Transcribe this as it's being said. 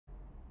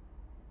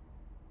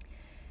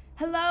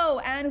Hello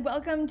and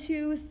welcome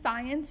to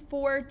Science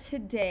for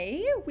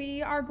Today.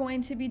 We are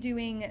going to be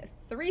doing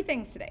three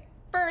things today.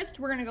 First,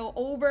 we're going to go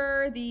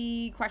over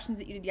the questions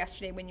that you did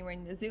yesterday when you were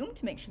in the Zoom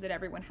to make sure that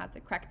everyone has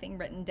the correct thing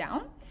written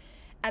down.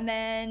 And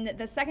then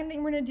the second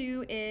thing we're going to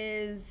do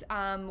is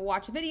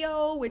watch a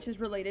video which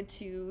is related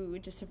to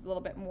just a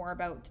little bit more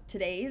about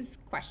today's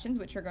questions,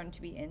 which are going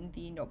to be in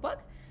the notebook.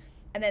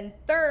 And then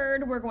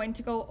third, we're going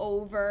to go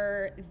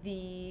over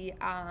the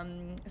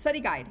study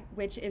guide,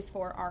 which is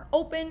for our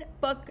open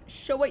book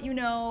Show What You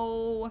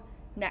Know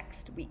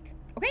next week.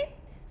 Okay,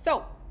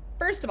 so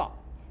first of all,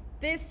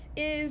 this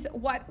is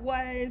what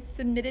was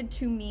submitted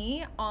to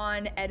me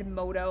on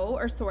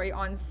Edmodo,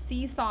 on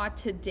Seesaw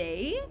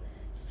today.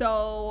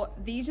 So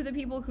these are the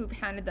people who've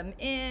handed them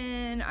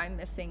in. I'm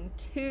missing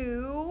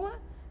two,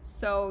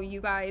 so you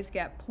guys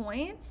get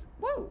points.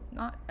 Whoa,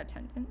 not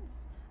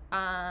attendance.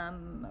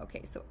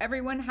 Okay, so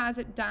everyone has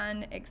it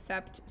done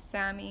except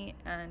Sammy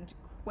and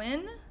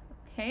Quinn.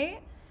 Okay,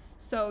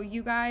 so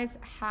you guys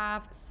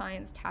have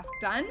science task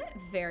done.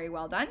 Very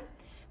well done.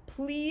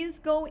 Please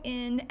go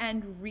in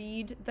and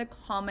read the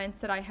comments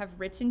that I have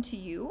written to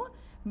you.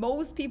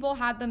 Most people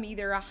had them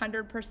either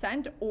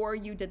 100% or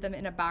you did them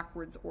in a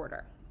backwards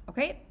order.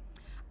 Okay,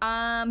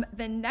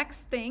 the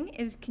next thing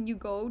is, can you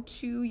go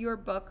to your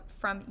book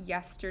from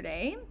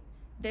yesterday,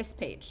 this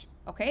page?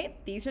 Okay,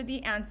 these are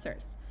the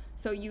answers.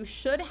 So you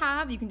should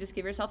have, you can just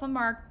give yourself a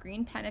mark,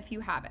 green pen if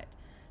you have it.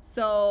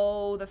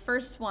 So the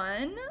first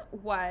one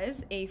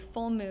was a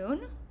full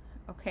moon,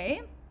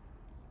 okay?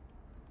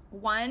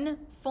 One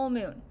full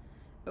moon,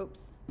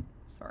 oops,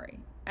 sorry.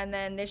 And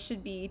then this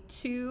should be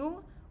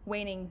two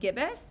waning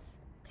gibbous,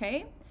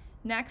 okay?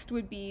 Next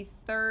would be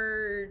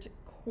third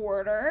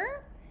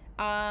quarter.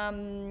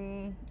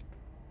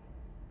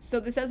 So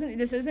this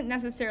isn't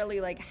necessarily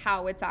like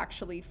how it's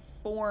actually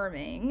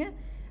forming.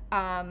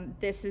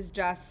 This is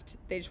just,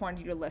 they just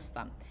wanted you to list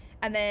them.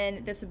 And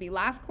then this would be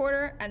last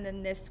quarter, and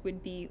then this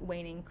would be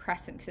waning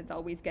crescent because it's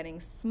always getting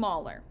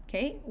smaller,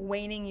 okay?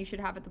 Waning you should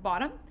have at the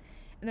bottom.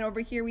 And then over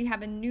here we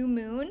have a new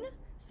moon.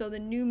 So the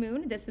new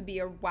moon, this would be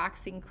a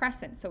waxing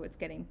crescent. So it's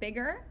getting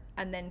bigger,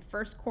 and then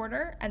first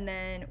quarter, and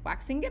then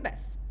waxing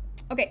gibbous.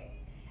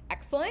 Okay,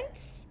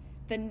 excellent.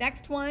 The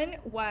next one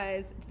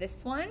was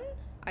this one,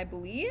 I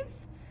believe.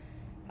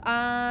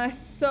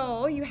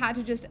 So you had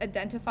to just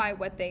identify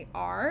what they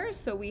are.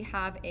 So we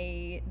have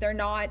they're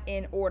not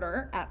in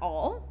order at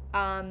all.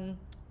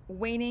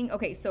 Waning,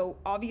 okay, so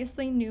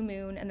obviously new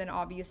moon and then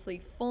obviously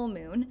full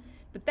moon.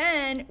 But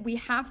then we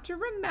have to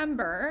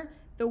remember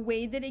the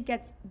way that it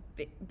gets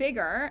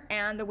bigger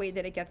and the way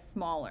that it gets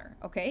smaller,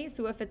 okay?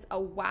 So if it's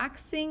a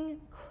waxing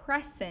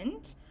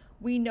crescent,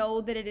 we know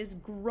that it is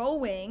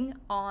growing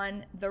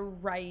on the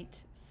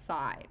right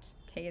side,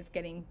 okay? It's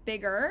getting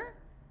bigger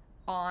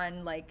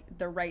on, like,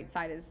 the right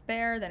side is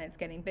there, then it's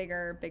getting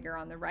bigger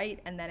on the right,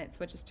 and then it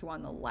switches to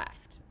on the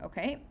left,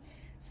 okay?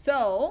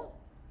 So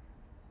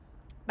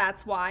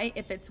that's why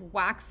if it's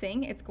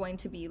waxing, it's going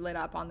to be lit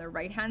up on the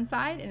right-hand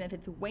side, and if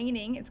it's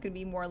waning, it's going to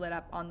be more lit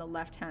up on the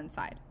left-hand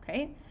side,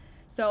 okay?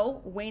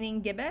 So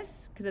waning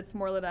gibbous, because it's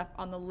more lit up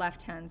on the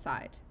left-hand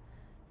side.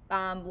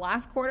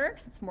 Last quarter,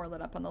 because it's more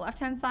lit up on the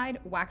left-hand side.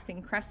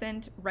 Waxing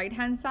crescent,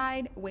 right-hand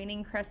side.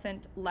 Waning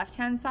crescent,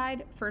 left-hand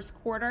side. First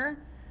quarter,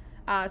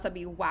 so that'd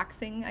be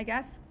waxing, I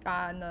guess,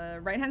 on the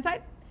right-hand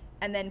side.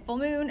 And then full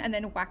moon, and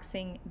then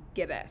waxing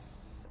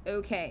gibbous.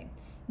 Okay.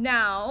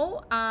 Now,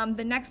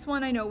 the next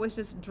one I know was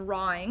just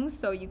drawings,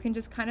 so you can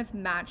just kind of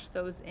match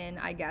those in,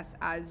 I guess,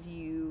 as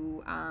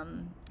you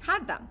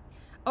had them.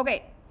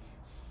 Okay,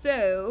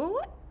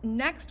 so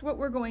next what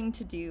we're going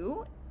to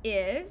do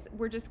is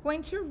we're just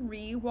going to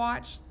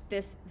re-watch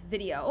this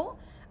video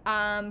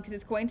because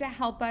it's going to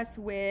help us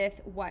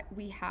with what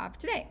we have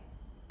today.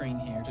 Screen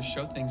here to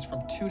show things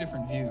from two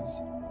different views.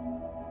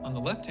 On the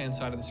left-hand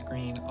side of the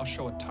screen, I'll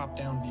show a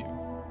top-down view.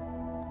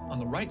 On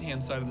the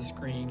right-hand side of the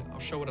screen, I'll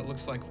show what it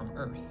looks like from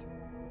Earth.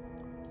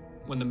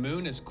 When the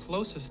moon is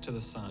closest to the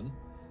sun,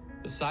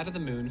 the side of the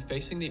moon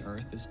facing the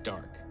Earth is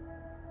dark.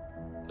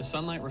 The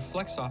sunlight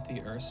reflects off the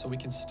Earth, so we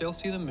can still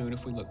see the moon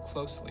if we look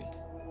closely.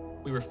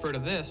 We refer to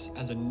this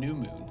as a new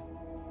moon.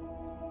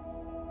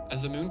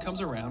 As the moon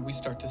comes around, we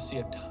start to see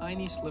a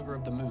tiny sliver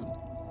of the moon.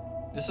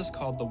 This is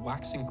called the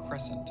waxing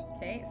crescent.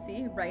 Okay,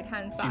 see,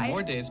 right-hand side. A few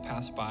more days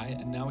pass by,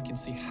 and now we can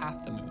see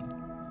half the moon.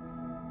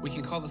 We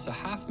can call this a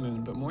half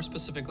moon, but more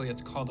specifically,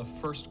 it's called a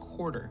first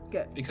quarter.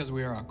 Good. Because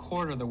we are a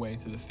quarter of the way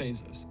through the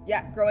phases.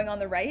 Yeah, growing on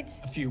the right.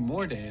 A few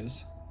more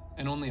days,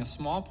 and only a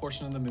small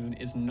portion of the moon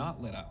is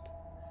not lit up.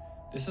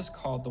 This is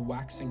called the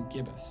waxing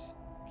gibbous.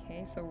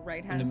 Okay, so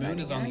right-hand side. When the moon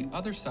is on again. the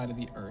other side of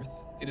the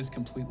Earth, it is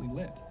completely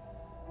lit.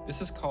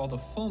 This is called a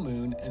full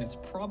moon, and it's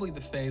probably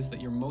the phase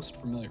that you're most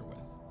familiar with.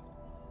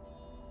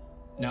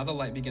 Now the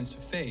light begins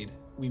to fade.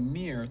 We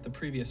mirror the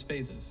previous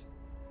phases.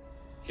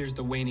 Here's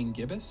the waning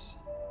gibbous,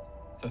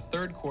 the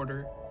third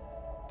quarter,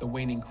 the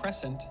waning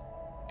crescent,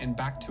 and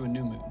back to a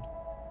new moon.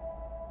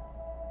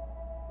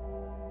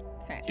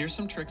 Okay. Here's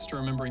some tricks to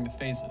remembering the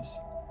phases.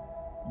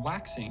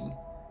 Waxing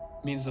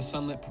means the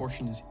sunlit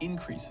portion is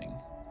increasing.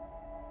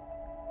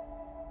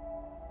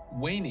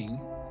 Waning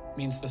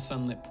means the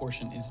sunlit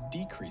portion is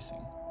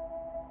decreasing.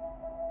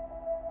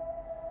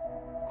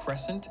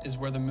 Crescent is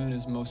where the moon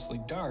is mostly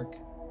dark,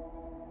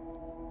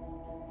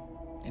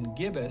 and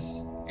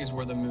gibbous is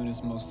where the moon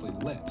is mostly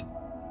lit.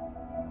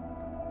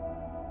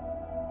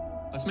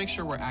 Let's make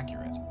sure we're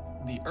accurate.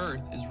 The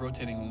Earth is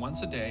rotating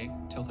once a day,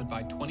 tilted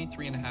by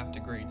 23.5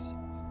 degrees.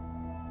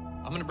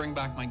 I'm going to bring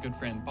back my good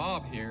friend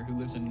Bob here, who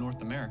lives in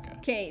North America.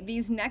 Okay,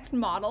 these next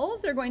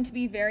models are going to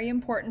be very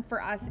important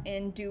for us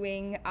in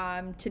doing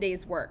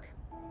today's work.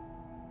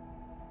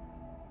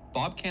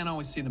 Bob can't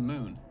always see the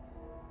moon.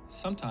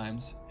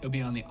 Sometimes he'll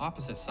be on the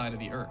opposite side of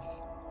the Earth.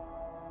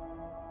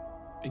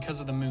 Because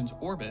of the moon's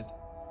orbit,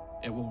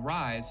 it will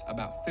rise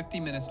about 50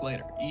 minutes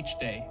later each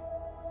day.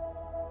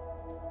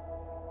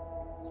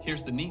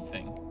 Here's the neat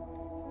thing.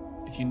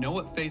 If you know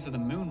what phase of the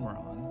moon we're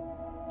on,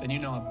 then you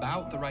know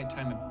about the right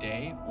time of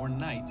day or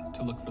night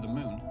to look for the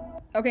moon.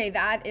 Okay,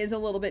 that is a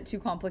little bit too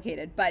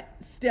complicated, but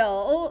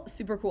still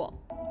super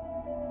cool.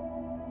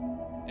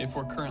 If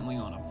we're currently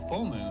on a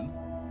full moon,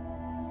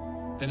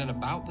 then at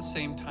about the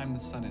same time the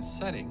sun is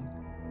setting,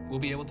 we'll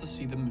be able to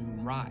see the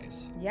moon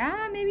rise.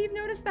 Yeah, maybe you've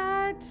noticed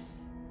that.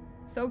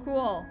 So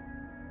cool.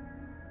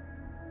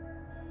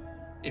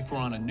 If we're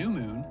on a new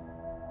moon,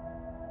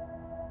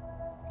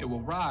 it will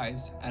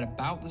rise at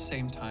about the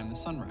same time the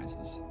sun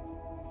rises.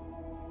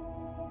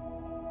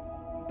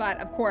 But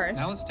of course,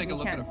 now let's take a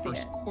look at a see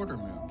first it. quarter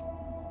moon.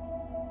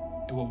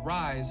 It will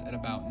rise at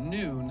about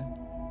noon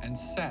and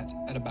set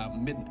at about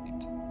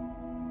midnight.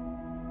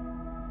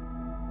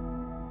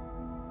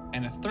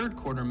 And a third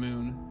quarter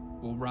moon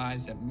will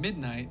rise at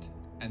midnight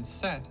and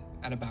set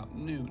at about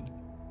noon.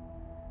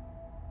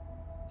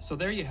 So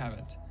there you have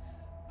it.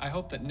 I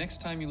hope that next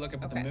time you look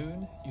up at the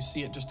moon, you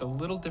see it just a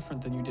little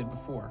different than you did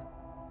before.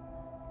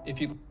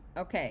 If you...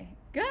 Okay,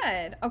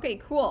 good. Okay,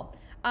 cool.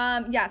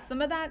 Yeah,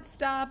 some of that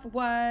stuff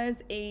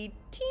was a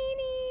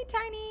teeny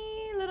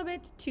tiny little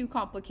bit too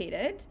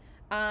complicated.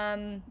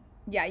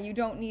 Yeah, you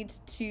don't need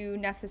to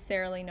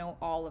necessarily know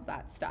all of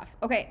that stuff.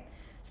 Okay,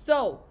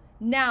 so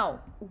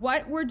now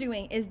what we're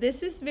doing is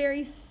this is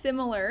very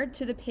similar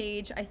to the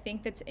page I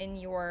think that's in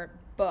your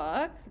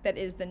book that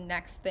is the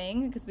next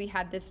thing, because we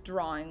had this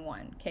drawing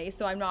one. Okay,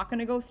 so I'm not going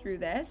to go through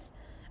this,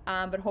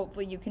 but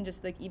hopefully you can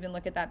just even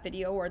look at that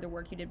video or the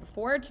work you did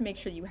before to make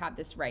sure you have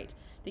this right.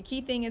 The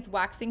key thing is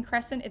waxing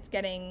crescent. It's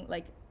getting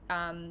like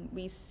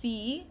we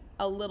see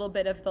a little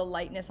bit of the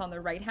lightness on the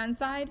right hand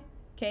side.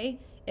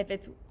 Okay, if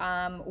it's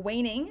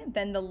waning,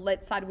 then the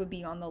lit side would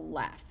be on the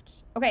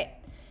left. Okay,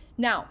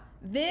 now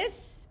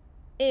this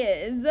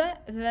is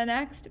the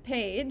next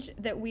page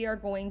that we are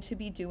going to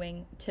be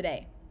doing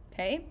today.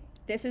 Okay,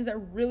 this is a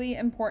really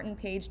important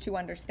page to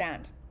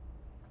understand.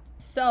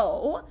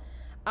 So,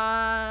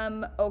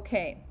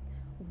 okay,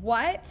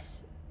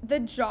 what the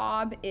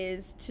job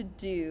is to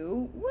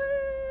do,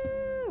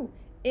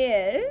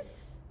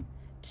 is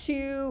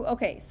to,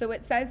 okay, so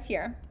it says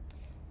here,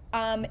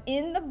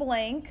 in the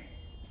blank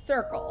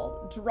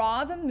circle,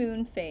 draw the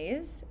moon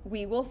phase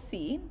we will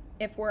see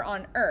if we're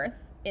on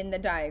Earth in the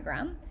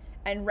diagram,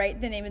 and write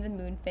the name of the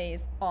moon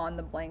phase on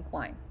the blank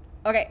line.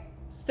 Okay,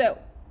 so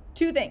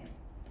two things.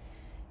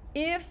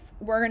 If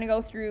we're going to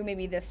go through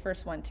maybe this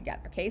first one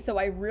together, okay? So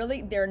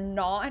they're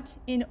not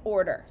in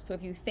order. So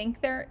if you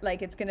think they're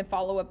like it's going to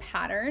follow a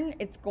pattern,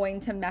 it's going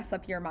to mess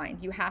up your mind.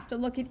 You have to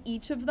look at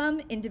each of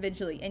them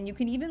individually, and you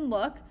can even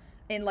look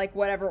in like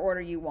whatever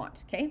order you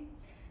want, okay?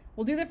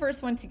 We'll do the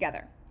first one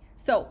together.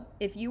 So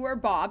if you are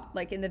Bob,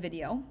 like in the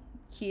video,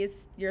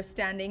 you're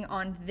standing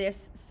on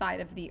this side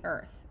of the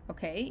Earth,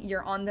 okay?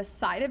 You're on the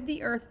side of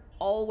the Earth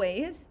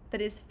always that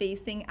is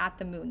facing at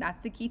the moon.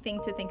 That's the key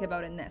thing to think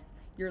about in this.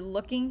 You're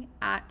looking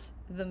at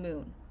the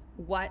moon.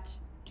 What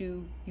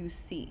do you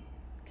see?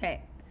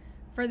 Okay,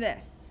 for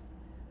this,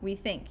 we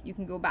think you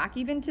can go back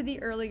even to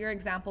the earlier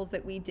examples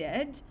that we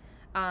did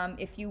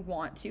if you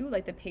want to,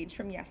 like the page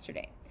from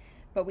yesterday.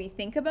 But we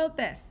think about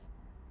this.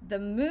 The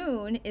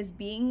moon is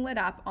being lit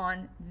up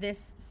on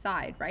this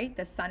side, right?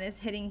 The sun is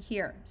hitting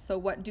here. So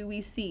what do we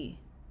see?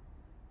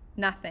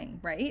 Nothing,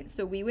 right?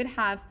 So we would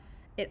have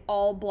it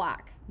all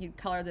black. You'd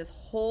color this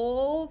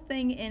whole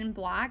thing in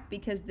black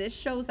because this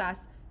shows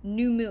us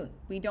new moon.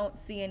 We don't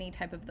see any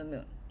type of the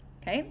moon,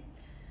 okay?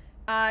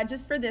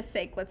 Just for this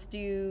sake, let's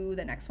do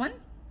the next one,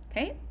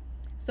 okay?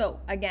 So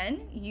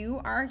again,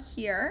 you are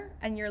here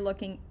and you're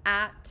looking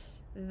at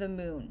the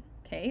moon,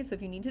 okay? So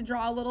if you need to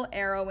draw a little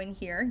arrow in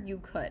here, you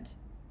could,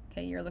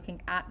 okay? You're looking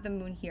at the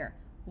moon here.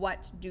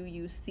 What do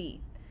you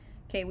see?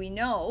 Okay, we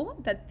know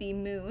that the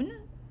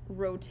moon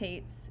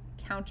rotates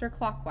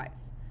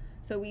counterclockwise.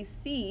 So we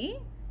see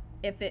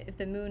if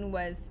the moon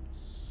was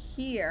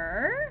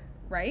here,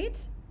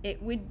 right?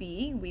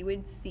 We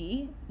would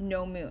see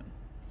no moon.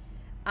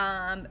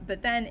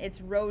 But then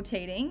it's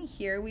rotating.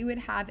 Here we would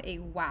have a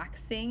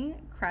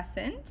waxing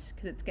crescent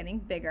because it's getting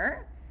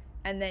bigger.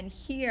 And then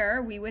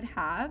here we would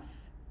have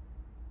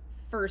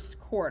first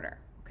quarter.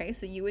 Okay,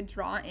 so you would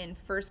draw in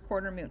first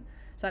quarter moon.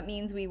 So that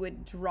means we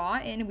would draw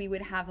in, we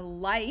would have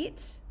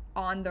light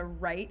on the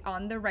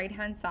right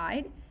hand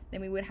side.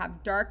 then we would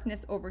have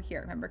darkness over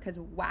here. Remember, because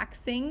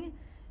waxing,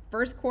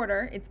 first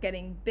quarter, it's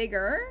getting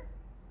bigger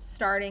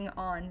starting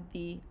on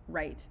the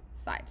right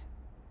side.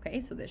 Okay,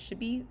 so this should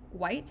be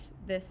white,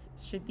 this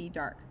should be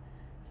dark,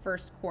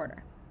 first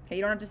quarter. Okay,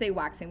 you don't have to say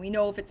waxing. We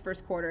know if it's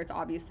first quarter, it's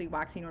obviously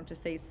waxing. You don't have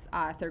to say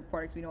third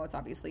quarter because we know it's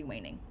obviously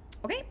waning.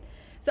 Okay,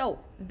 so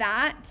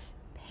that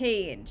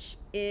page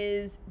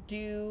is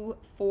due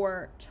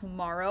for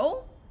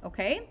tomorrow.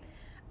 Okay,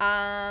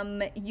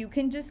 you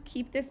can just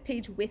keep this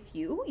page with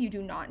you. You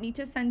do not need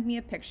to send me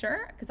a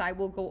picture because I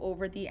will go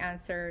over the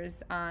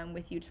answers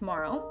with you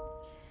tomorrow.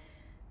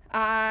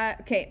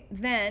 Okay,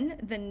 then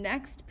the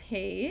next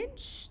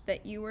page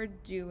that you are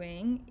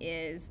doing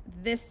is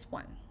this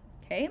one,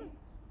 okay?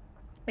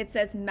 It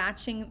says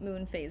matching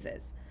moon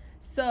phases.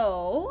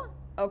 So,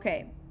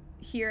 okay,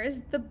 here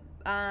is the,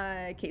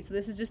 okay, so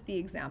this is just the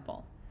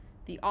example.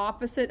 The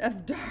opposite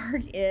of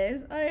dark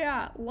is, oh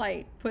yeah,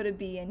 light. Put a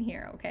B in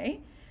here, okay?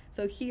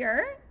 So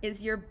here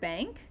is your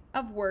bank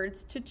of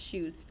words to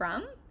choose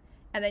from,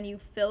 and then you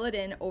fill it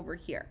in over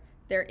here.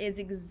 There is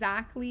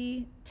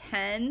exactly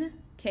 10,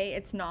 okay?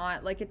 It's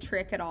not like a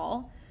trick at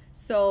all.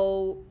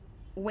 So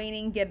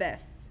waning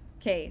gibbous,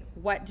 okay,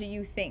 what do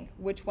you think?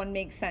 Which one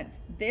makes sense?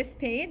 This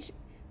page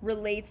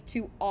relates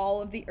to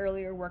all of the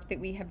earlier work that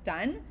we have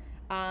done.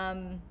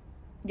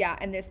 Yeah,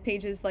 and this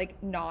page is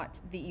like not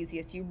the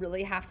easiest. You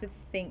really have to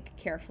think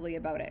carefully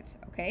about it,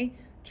 okay?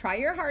 Try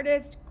your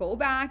hardest, go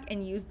back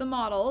and use the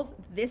models.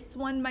 This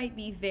one might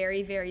be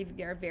very, very,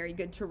 very, very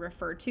good to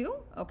refer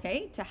to,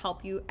 okay, to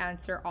help you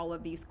answer all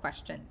of these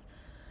questions.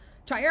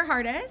 Try your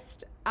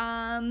hardest.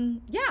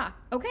 Yeah,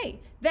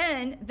 okay.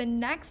 Then the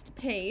next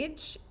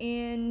page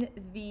in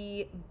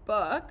the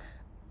book,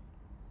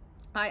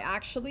 I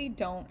actually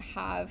don't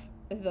have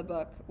the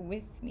book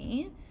with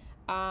me,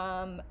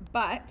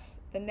 but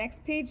the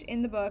next page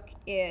in the book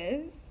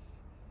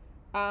is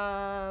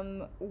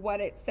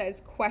what it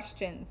says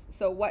questions.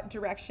 So what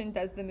direction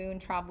does the moon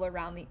travel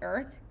around the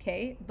earth?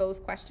 Okay, those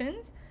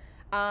questions.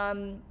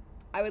 I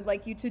would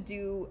like you to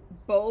do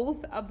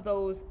both of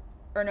those,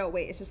 or no,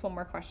 wait, it's just one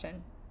more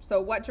question.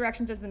 So what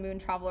direction does the moon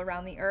travel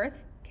around the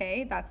earth?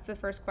 Okay, that's the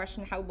first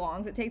question. How long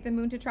does it take the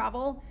moon to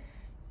travel?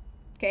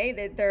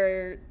 Okay,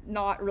 they're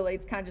not really,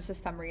 it's kind of just a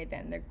summary at the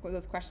end.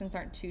 Those questions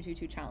aren't too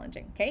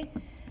challenging, okay?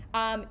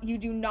 You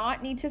do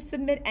not need to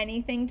submit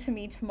anything to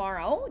me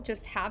tomorrow.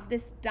 Just have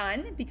this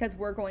done because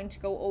we're going to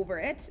go over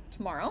it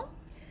tomorrow.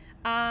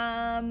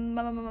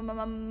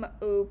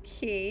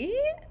 Okay,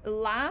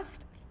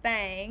 last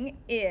thing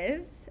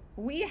is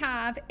we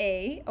have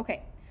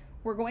okay,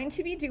 we're going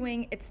to be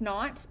doing, it's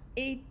not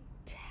a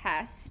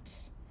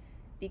test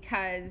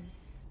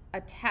because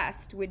a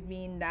test would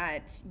mean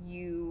that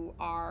you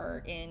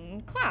are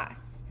in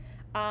class.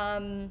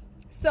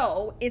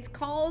 So it's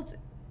called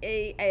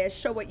a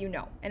show what you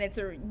know, and it's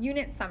a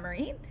unit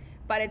summary,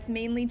 but it's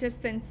mainly just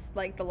since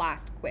like the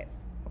last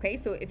quiz. Okay,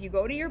 so if you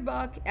go to your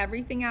book,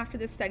 everything after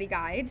the study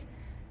guide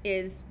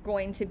is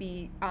going to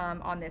be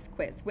on this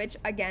quiz, which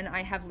again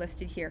I have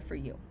listed here for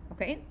you.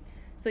 Okay,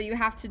 so you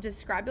have to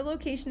describe the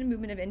location and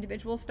movement of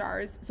individual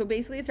stars. So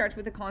basically it starts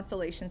with the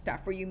constellation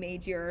stuff where you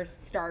made your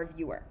star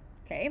viewer.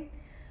 Okay,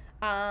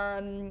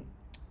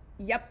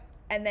 yep,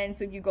 and then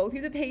so you go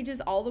through the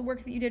pages, all the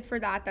work that you did for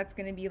that, that's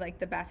going to be like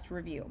the best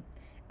review.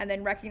 And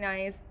then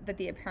recognize that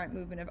the apparent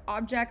movement of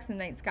objects in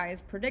the night sky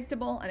is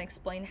predictable and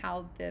explain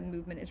how the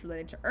movement is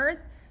related to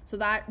Earth. So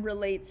that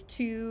relates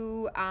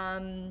to,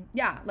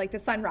 yeah, like the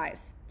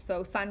sunrise.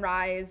 So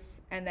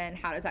sunrise, and then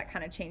how does that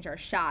kind of change our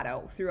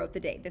shadow throughout the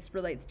day? This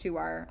relates to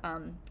our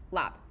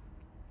lab.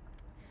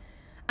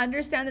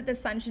 Understand that the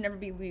sun should never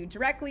be viewed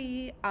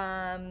directly,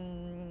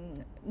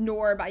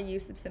 nor by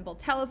use of simple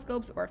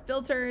telescopes or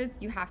filters.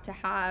 You have to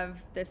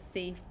have the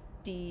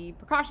safety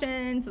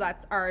precautions. So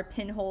that's our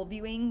pinhole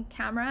viewing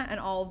camera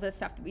and all the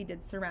stuff that we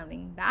did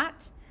surrounding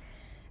that.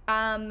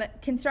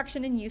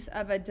 Construction and use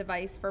of a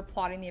device for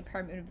plotting the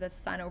apparent movement of the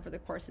sun over the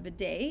course of a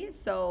day.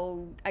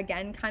 So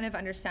again, kind of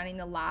understanding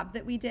the lab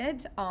that we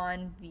did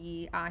on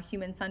the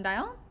human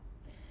sundial.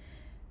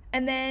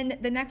 And then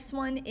the next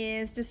one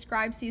is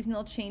describe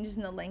seasonal changes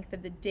in the length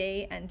of the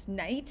day and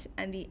night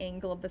and the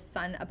angle of the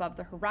sun above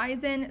the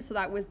horizon. So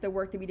that was the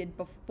work that we did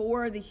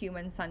before the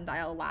human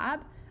sundial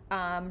lab,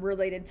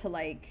 related to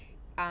like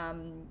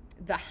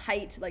the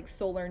height, like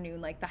solar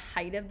noon, like the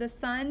height of the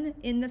sun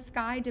in the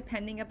sky,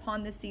 depending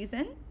upon the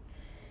season.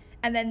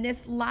 And then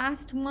this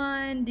last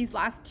one, these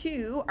last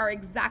two are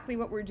exactly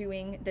what we're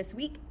doing this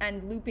week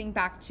and looping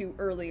back to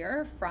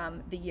earlier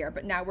from the year.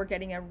 But now we're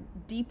getting a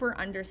deeper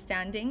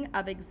understanding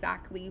of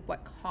exactly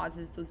what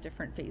causes those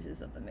different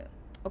phases of the moon.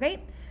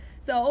 Okay,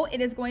 so it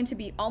is going to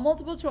be all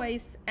multiple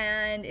choice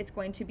and it's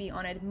going to be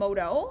on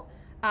Edmodo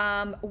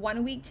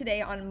 1 week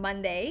today on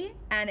Monday,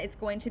 and it's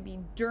going to be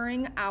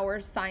during our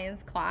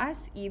science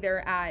class,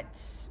 either at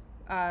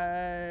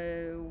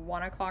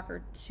 1 o'clock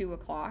or 2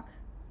 o'clock.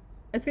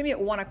 It's gonna be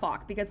at 1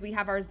 o'clock because we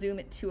have our Zoom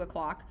at 2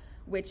 o'clock,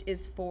 which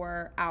is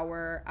for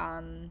our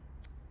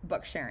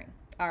book sharing,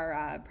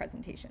 our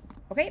presentations.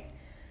 Okay,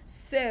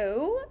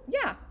 so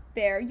yeah,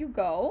 there you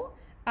go.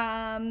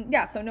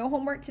 Yeah, so no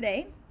homework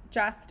today,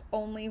 just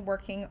only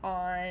working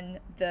on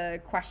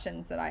the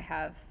questions that I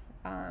have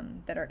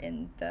that are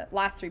in the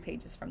last 3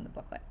 pages from the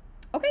booklet.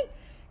 Okay,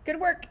 good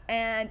work,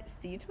 and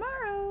see you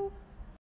tomorrow.